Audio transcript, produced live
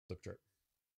flip chart.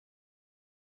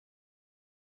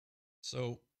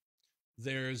 So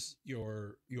there's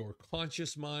your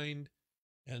conscious mind,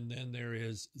 and then there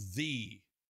is the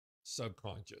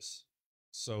subconscious.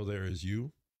 So there is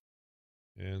you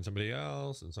and somebody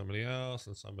else and somebody else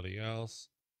and somebody else.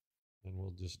 And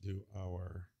we'll just do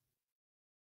our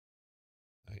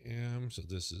I am. So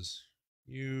this is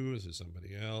you, this is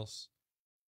somebody else,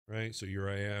 right? So your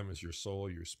I am is your soul,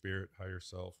 your spirit, higher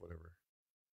self, whatever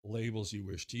labels you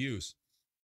wish to use.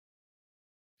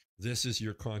 This is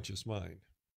your conscious mind,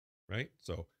 right?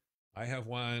 So I have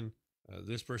one,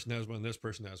 this person has one, this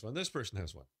person has one, this person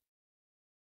has one.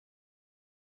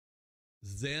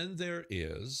 Then there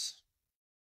is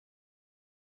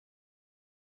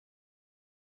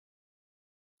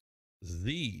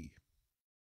the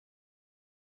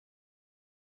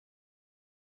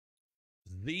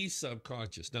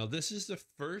subconscious. Now this is the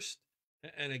first,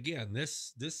 and again,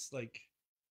 this like,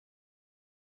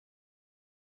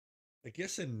 I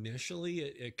guess initially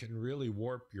it can really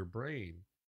warp your brain.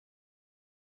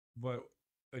 But,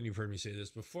 and you've heard me say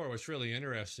this before, what's really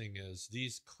interesting is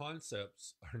these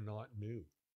concepts are not new.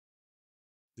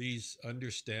 These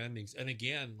understandings, and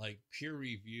again, like peer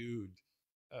reviewed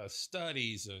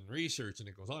studies and research, and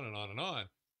it goes on and on and on.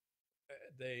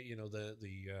 They, you know,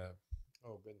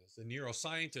 oh goodness, the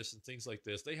neuroscientists and things like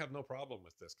this, they have no problem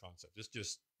with this concept. It's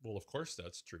just, well, of course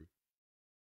that's true.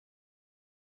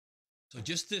 So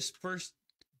just this first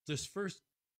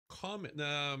comment,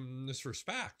 this first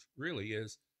fact really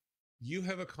is, you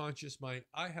have a conscious mind,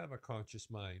 I have a conscious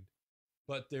mind,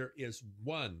 but there is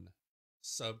one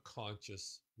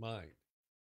subconscious mind.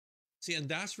 See, and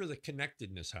that's where the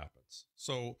connectedness happens.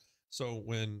 So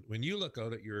when you look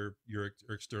out at your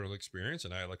external experience,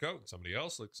 and I look out and somebody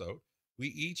else looks out, we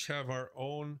each have our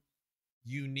own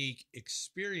unique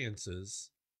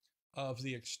experiences of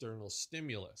the external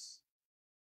stimulus.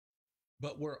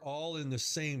 But we're all in the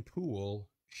same pool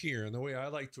here. And the way I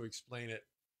like to explain it,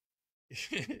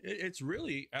 it's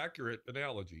really accurate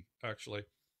analogy, actually,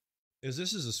 is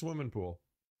this is a swimming pool.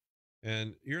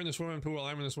 And you're in the swimming pool,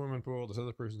 I'm in the swimming pool, this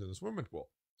other person's in the swimming pool.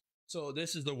 So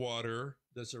this is the water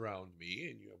that's around me,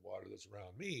 and you have water that's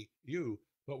around me, you,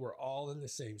 but we're all in the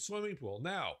same swimming pool.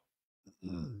 Now,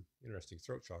 interesting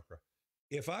throat chakra.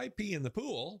 If I pee in the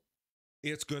pool,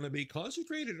 it's going to be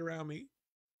concentrated around me,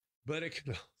 but it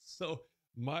can also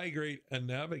migrate and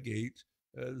navigate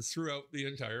throughout the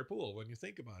entire pool when you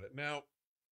think about it. Now,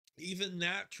 even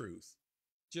that truth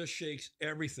just shakes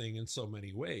everything in so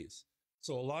many ways.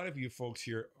 So a lot of you folks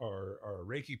here are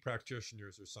Reiki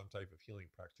practitioners or some type of healing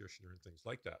practitioner and things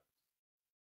like that.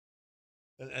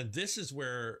 And this is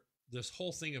where this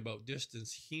whole thing about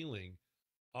distance healing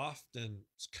often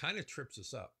kind of trips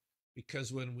us up,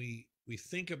 because when we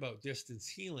think about distance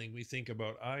healing, we think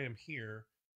about I am here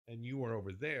and you are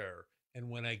over there. And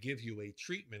when I give you a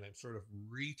treatment, I'm sort of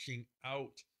reaching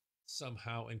out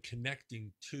somehow and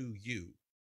connecting to you.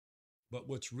 But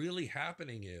what's really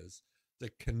happening is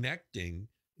the connecting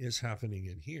is happening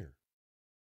in here.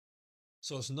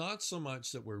 So it's not so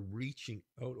much that we're reaching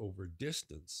out over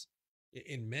distance.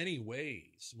 In many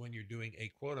ways, when you're doing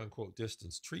a quote unquote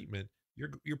distance treatment,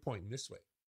 you're pointing this way,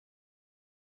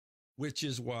 which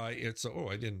is why it's, oh,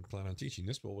 I didn't plan on teaching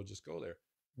this, but we'll just go there.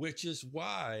 Which is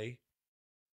why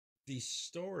these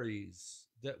stories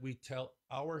that we tell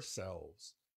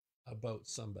ourselves about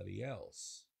somebody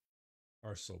else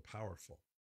are so powerful.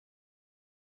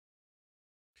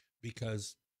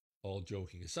 Because, all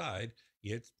joking aside,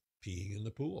 it's peeing in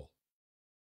the pool.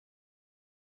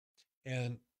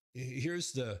 And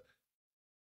here's the,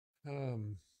 I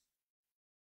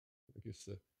guess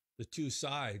the two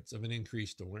sides of an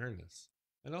increased awareness,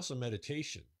 and also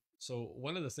meditation. So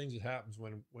one of the things that happens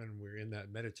when we're in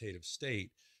that meditative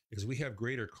state is we have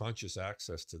greater conscious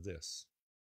access to this.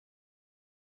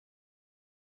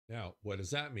 Now, what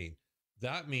does that mean?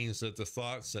 That means that the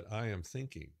thoughts that I am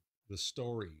thinking, the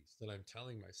stories that I'm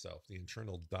telling myself, the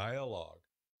internal dialogue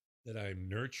that I'm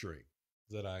nurturing,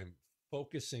 that I'm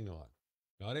focusing on,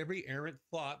 not every errant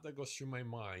thought that goes through my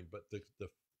mind, but the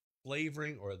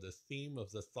flavoring or the theme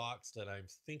of the thoughts that I'm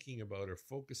thinking about or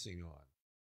focusing on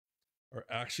are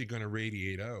actually going to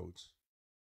radiate out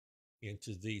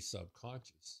into the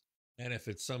subconscious. And if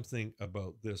it's something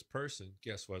about this person,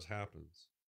 guess what happens?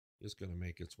 It's going to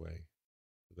make its way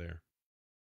there.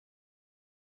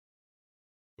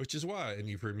 Which is why, and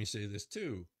you've heard me say this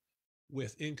too,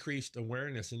 with increased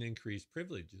awareness and increased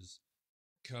privileges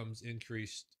comes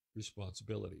increased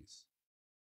responsibilities.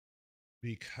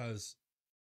 Because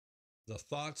the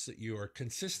thoughts that you are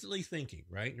consistently thinking,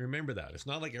 right? And remember that. It's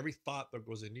not like every thought that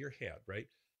goes into your head, right?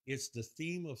 It's the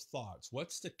theme of thoughts.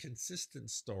 What's the consistent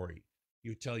story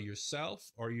You tell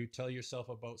yourself, or you tell yourself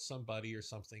about somebody or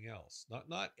something else.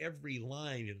 Not every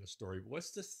line in the story, but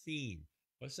what's the theme?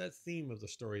 What's that theme of the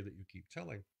story that you keep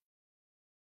telling?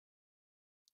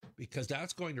 Because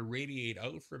that's going to radiate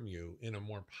out from you in a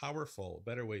more powerful,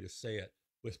 better way to say it,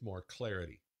 with more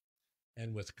clarity.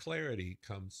 And with clarity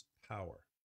comes power.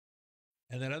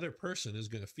 And that other person is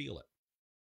going to feel it,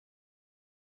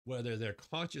 whether they're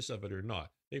conscious of it or not.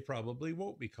 They probably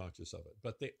won't be conscious of it,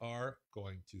 but they are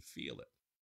going to feel it.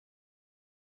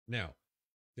 Now,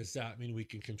 does that mean we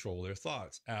can control their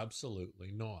thoughts?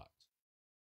 Absolutely not.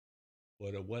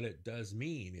 What it does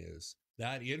mean is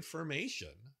that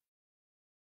information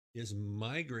is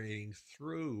migrating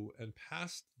through and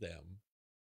past them,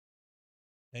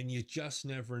 and you just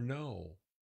never know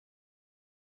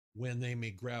when they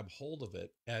may grab hold of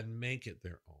it and make it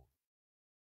their own.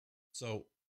 So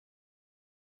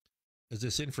as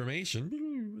this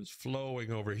information is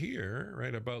flowing over here,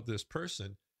 right, about this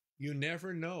person, you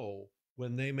never know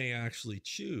when they may actually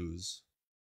choose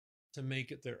to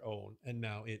make it their own. And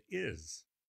now it is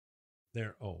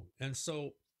their own. And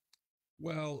so,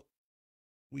 well,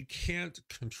 we can't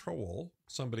control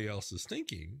somebody else's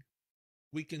thinking.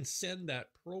 We can send that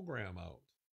program out.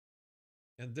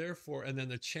 And therefore, and then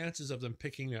the chances of them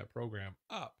picking that program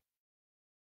up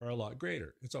are a lot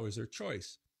greater. It's always their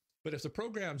choice. But if the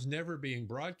program's never being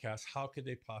broadcast, how could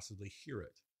they possibly hear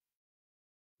it?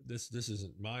 This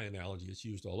isn't my analogy. It's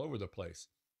used all over the place.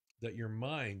 That your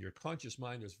mind, your conscious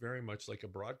mind, is very much like a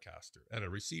broadcaster and a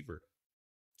receiver.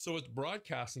 So it's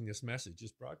broadcasting this message.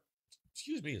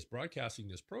 It's broadcasting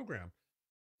this program.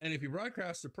 And if you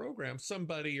broadcast the program,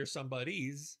 somebody or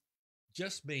somebody's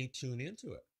just may tune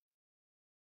into it.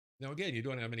 Now, again, you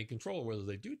don't have any control whether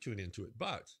they do tune into it.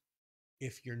 But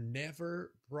if you're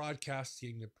never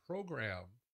broadcasting the program,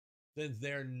 then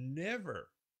they're never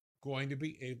going to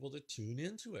be able to tune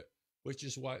into it, which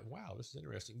is why, wow, this is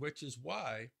interesting, which is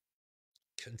why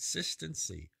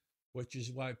consistency, which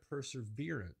is why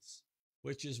perseverance,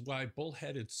 which is why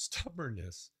bullheaded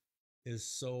stubbornness is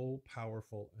so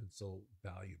powerful and so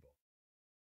valuable.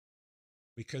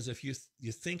 Because if you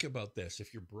think about this,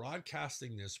 if you're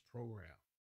broadcasting this program,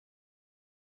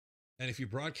 and if you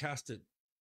broadcast it,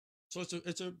 so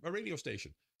it's a radio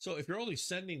station. So if you're only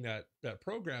sending that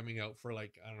programming out for,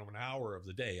 like, I don't know, an hour of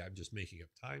the day, I'm just making up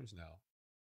times now,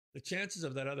 the chances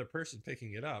of that other person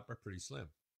picking it up are pretty slim.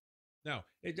 Now,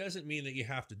 it doesn't mean that you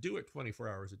have to do it 24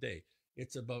 hours a day.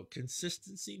 It's about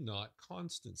consistency, not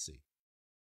constancy.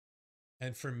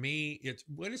 And for me,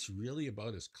 what it's really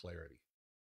about is clarity.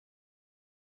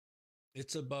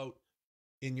 It's about,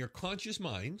 in your conscious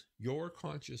mind,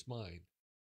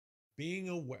 being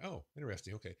aware. Oh,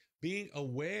 interesting. Okay. Being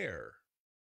aware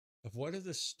of what are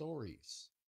the stories,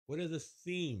 what are the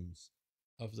themes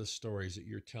of the stories that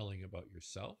you're telling about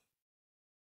yourself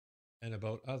and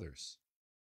about others.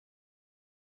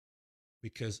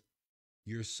 Because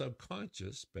your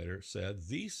subconscious, better said,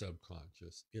 the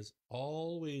subconscious, is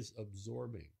always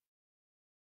absorbing.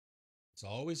 It's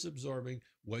always absorbing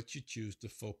what you choose to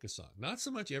focus on. Not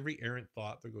so much every errant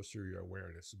thought that goes through your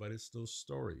awareness, but it's those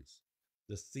stories,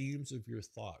 the themes of your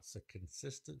thoughts, the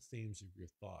consistent themes of your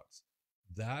thoughts.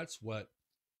 That's what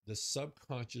the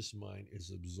subconscious mind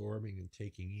is absorbing and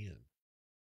taking in.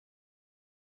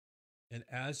 And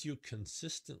as you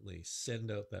consistently send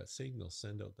out that signal,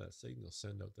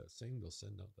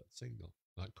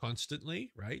 not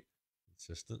constantly, right?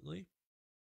 Consistently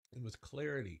and with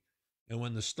clarity. And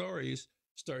when the stories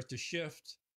start to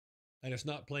shift and it's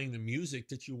not playing the music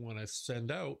that you want to send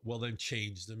out, well, then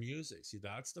change the music. See,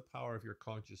 that's the power of your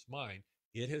conscious mind.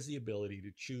 It has the ability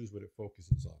to choose what it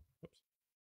focuses on. Oops.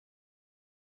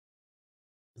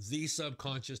 The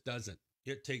subconscious doesn't.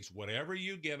 It takes whatever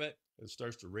you give it and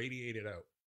starts to radiate it out.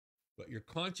 But your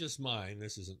conscious mind,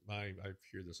 this isn't mine, I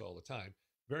hear this all the time,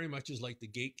 very much is like the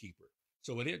gatekeeper.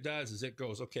 So what it does is it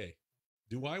goes, okay,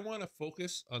 do I want to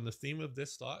focus on the theme of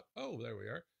this thought? Oh, there we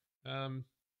are.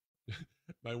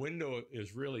 My window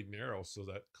is really narrow, so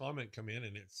that comment come in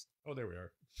and it's, oh, there we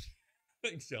are.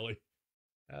 Thanks, Shelly.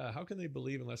 How can they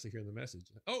believe unless they hear the message?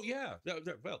 Oh, yeah.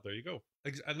 Well, there you go.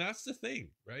 And that's the thing,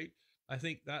 right? I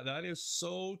think that is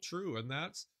so true. And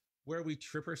that's where we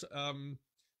trip ourselves.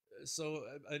 So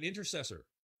an intercessor,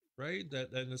 right?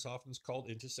 And it's often called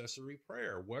intercessory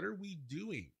prayer. What are we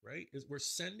doing, right? Is we're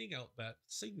sending out that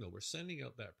signal. We're sending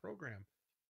out that program.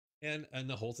 And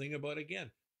the whole thing about,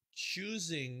 again,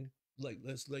 choosing,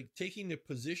 like taking the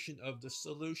position of the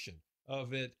solution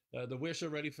of it, the wish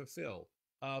already fulfilled,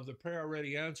 of the prayer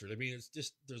already answered. I mean, it's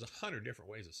just, there's 100 different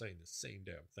ways of saying the same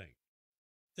damn thing.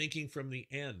 Thinking from the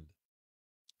end.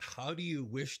 How do you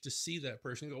wish to see that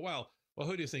person go? Well, Well,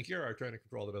 who do you think you are trying to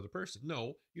control that other person?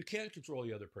 No, you can't control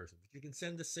the other person, but you can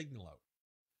send the signal out.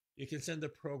 You can send the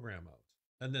program out,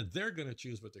 and then they're going to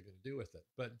choose what they're going to do with it.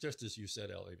 But just as you said,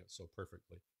 Elliot, so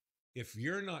perfectly, if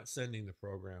you're not sending the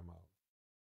program out,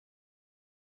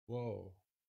 whoa,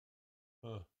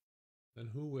 huh, then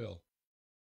who will?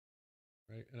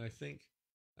 Right? And I think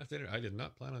I did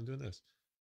not plan on doing this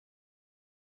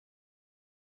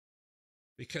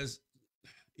because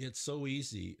it's so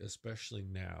easy, especially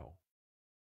now,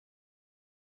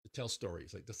 to tell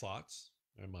stories like the thoughts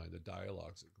in my mind, the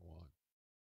dialogues that go on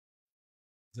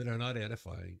that are not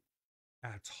edifying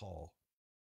at all.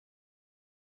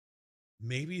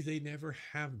 Maybe they never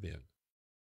have been.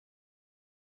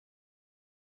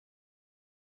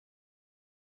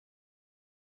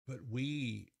 But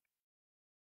we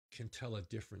can tell a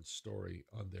different story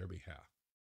on their behalf.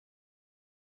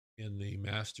 In the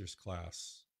master's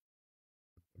class,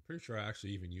 I'm pretty sure I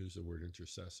actually even use the word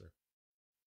intercessor.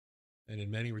 And in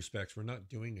many respects, we're not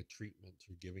doing a treatment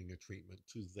or giving a treatment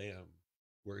to them.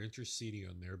 We're interceding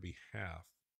on their behalf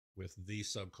with the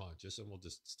subconscious, and we'll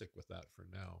just stick with that for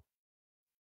now.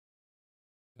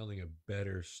 Telling a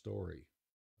better story,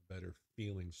 a better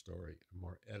feeling story, a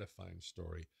more edifying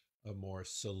story, a more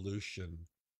solution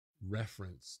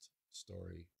referenced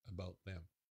story about them.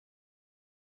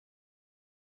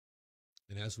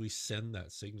 And as we send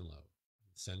that signal out,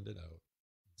 send it out,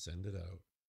 send it out,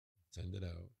 send it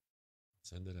out,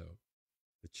 send it out,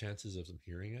 the chances of them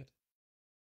hearing it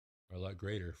are a lot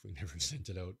greater if we never sent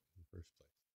it out in the first place.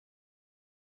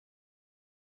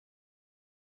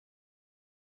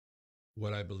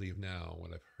 What I believe now,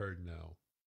 what I've heard now,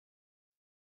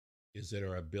 is that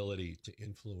our ability to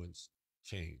influence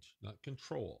change, not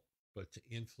control, but to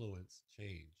influence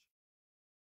change,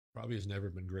 probably has never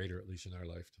been greater, at least in our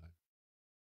lifetime.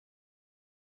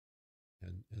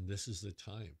 And this is the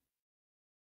time.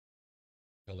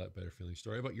 Tell that better feeling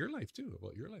story about your life too,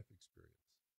 about your life experience,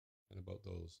 and about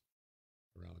those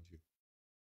around you.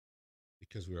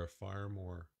 Because we are far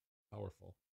more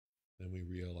powerful than we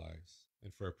realize.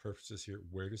 And for our purposes here,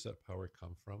 where does that power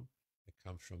come from? It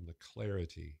comes from the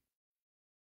clarity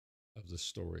of the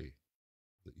story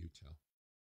that you tell.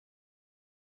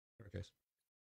 All right, guys.